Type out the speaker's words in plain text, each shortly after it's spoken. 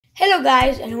Hello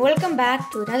guys and welcome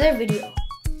back to another video.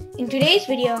 In today's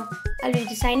video, I'll be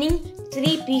designing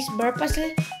 3-piece Burr puzzle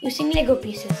using Lego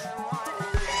pieces.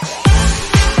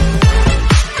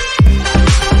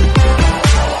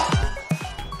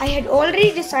 I had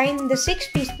already designed the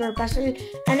 6-piece Burr puzzle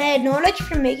and I had knowledge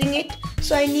from making it,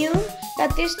 so I knew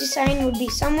that this design would be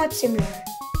somewhat similar.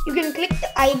 You can click the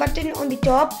I button on the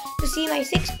top to see my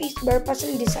 6-piece Burr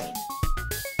puzzle design.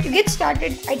 To get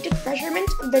started, I took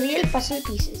measurements of the real puzzle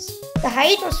pieces. The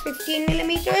height was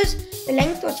 15mm, the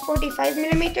length was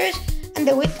 45mm, and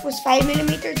the width was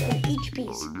 5mm on each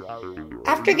piece.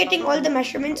 After getting all the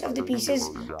measurements of the pieces,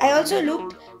 I also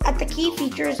looked at the key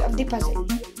features of the puzzle.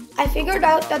 I figured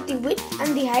out that the width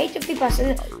and the height of the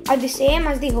puzzle are the same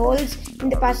as the holes in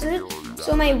the puzzle,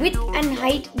 so my width and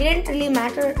height didn't really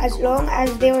matter as long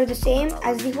as they were the same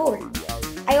as the hole.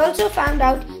 I also found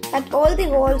out that all the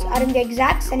holes are in the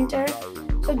exact center,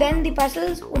 so then the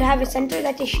puzzles would have a center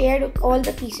that is shared with all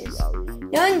the pieces.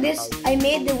 Knowing this, I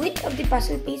made the width of the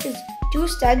puzzle pieces 2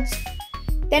 studs.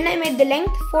 Then I made the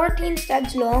length 14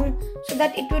 studs long so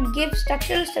that it would give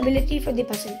structural stability for the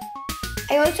puzzle.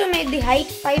 I also made the height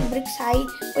 5 bricks high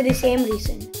for the same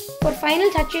reason. For final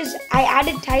touches, I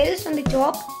added tiles on the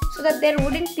top so that there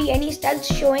wouldn't be any studs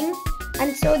showing,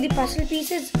 and so the puzzle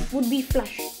pieces would be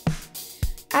flush.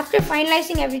 After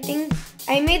finalizing everything,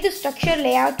 I made the structure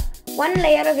layout 1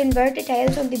 layer of inverted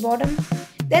tiles on the bottom,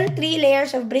 then 3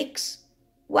 layers of bricks,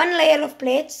 1 layer of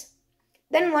plates,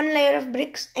 then 1 layer of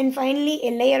bricks, and finally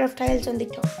a layer of tiles on the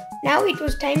top. Now it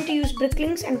was time to use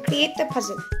bricklinks and create the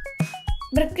puzzle.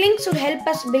 Bricklinks would help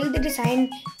us build the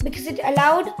design because it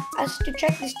allowed us to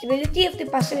check the stability of the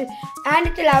puzzle, and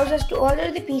it allows us to order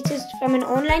the pieces from an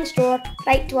online store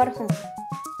right to our home.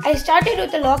 I started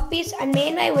with a lock piece and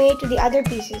made my way to the other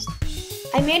pieces.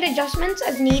 I made adjustments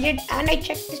as needed and I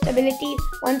checked the stability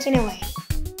once in a while.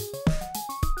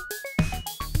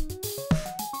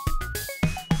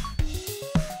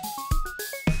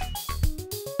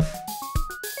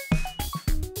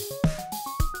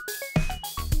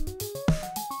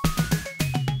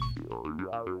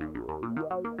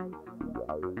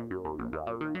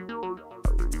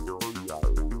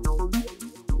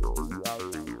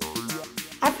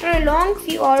 After a long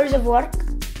few hours of work,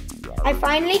 I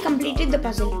finally completed the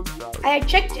puzzle. I had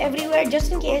checked everywhere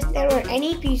just in case there were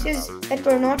any pieces that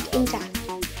were not intact.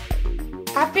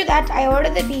 After that, I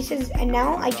ordered the pieces and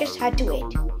now I just had to wait.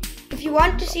 If you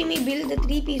want to see me build the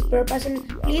 3-piece Burr puzzle,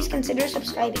 please consider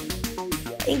subscribing.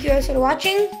 Thank you guys for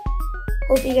watching.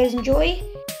 Hope you guys enjoy,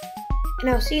 and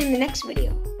I'll see you in the next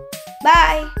video.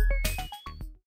 Bye!